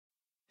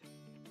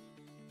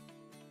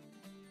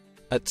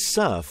At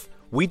SURF,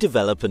 we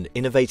develop and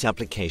innovate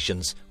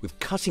applications with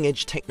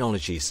cutting-edge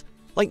technologies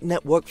like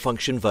network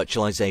function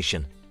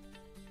virtualization.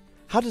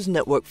 How does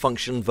network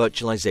function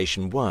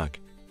virtualization work?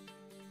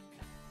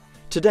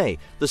 Today,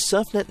 the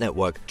SURFnet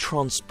network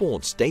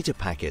transports data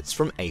packets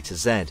from A to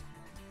Z.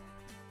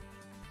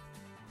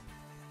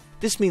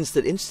 This means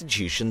that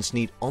institutions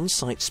need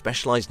on-site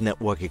specialized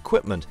network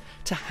equipment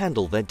to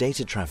handle their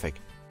data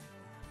traffic.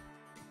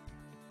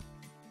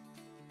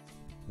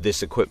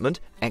 This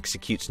equipment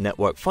executes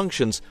network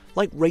functions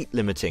like rate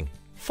limiting,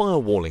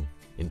 firewalling,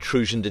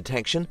 intrusion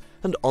detection,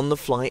 and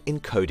on-the-fly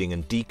encoding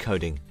and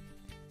decoding.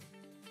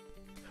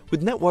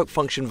 With network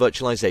function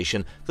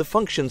virtualization, the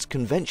functions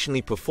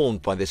conventionally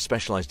performed by this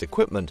specialized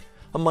equipment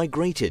are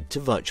migrated to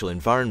virtual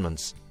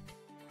environments.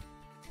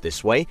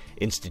 This way,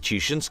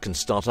 institutions can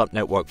start up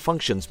network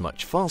functions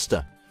much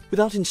faster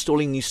without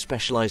installing new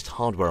specialized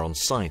hardware on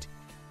site.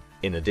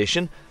 In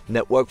addition,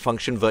 network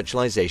function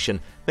virtualization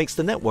makes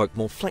the network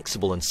more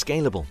flexible and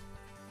scalable.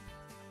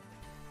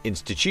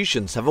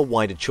 Institutions have a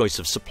wider choice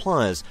of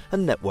suppliers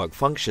and network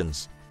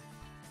functions.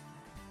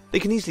 They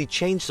can easily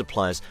change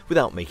suppliers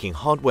without making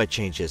hardware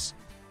changes.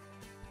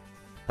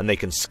 And they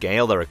can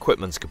scale their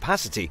equipment's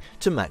capacity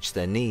to match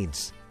their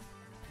needs.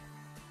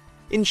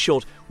 In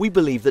short, we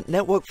believe that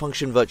network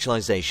function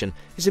virtualization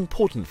is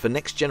important for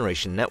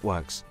next-generation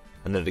networks,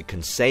 and that it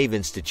can save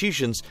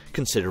institutions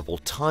considerable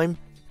time,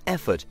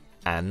 effort,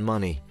 and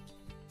money.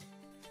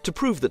 To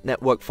prove that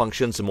network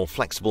functions are more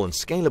flexible and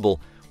scalable,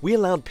 we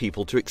allowed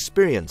people to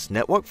experience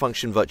network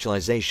function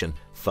virtualization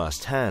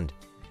firsthand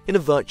in a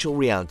virtual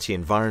reality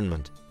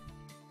environment.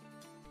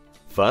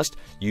 First,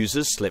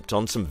 users slipped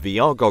on some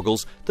VR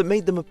goggles that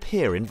made them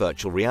appear in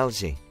virtual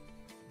reality.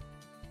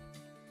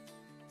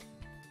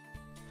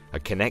 A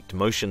Kinect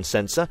motion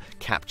sensor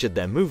captured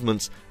their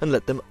movements and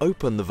let them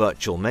open the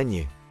virtual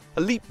menu.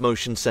 A Leap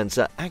motion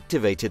sensor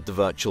activated the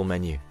virtual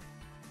menu.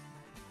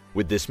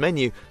 With this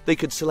menu, they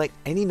could select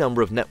any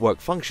number of network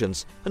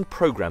functions and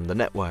program the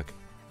network.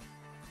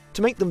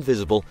 To make them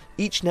visible,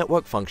 each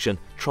network function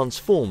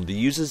transformed the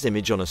user's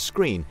image on a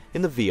screen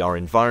in the VR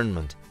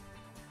environment.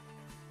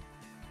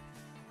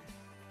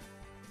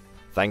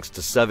 Thanks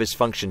to service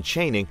function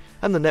chaining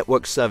and the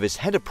network service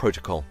header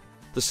protocol,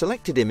 the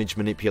selected image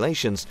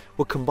manipulations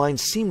were combined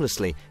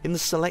seamlessly in the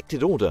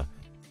selected order.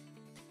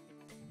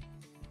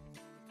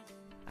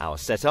 Our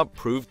setup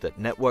proved that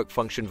network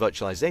function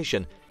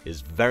virtualization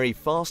is very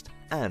fast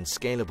and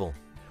scalable,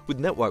 with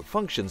network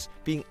functions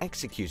being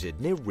executed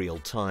near real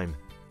time.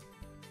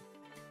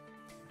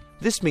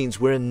 This means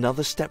we're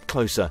another step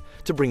closer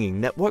to bringing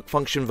network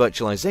function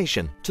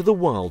virtualization to the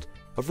world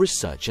of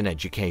research and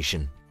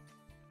education.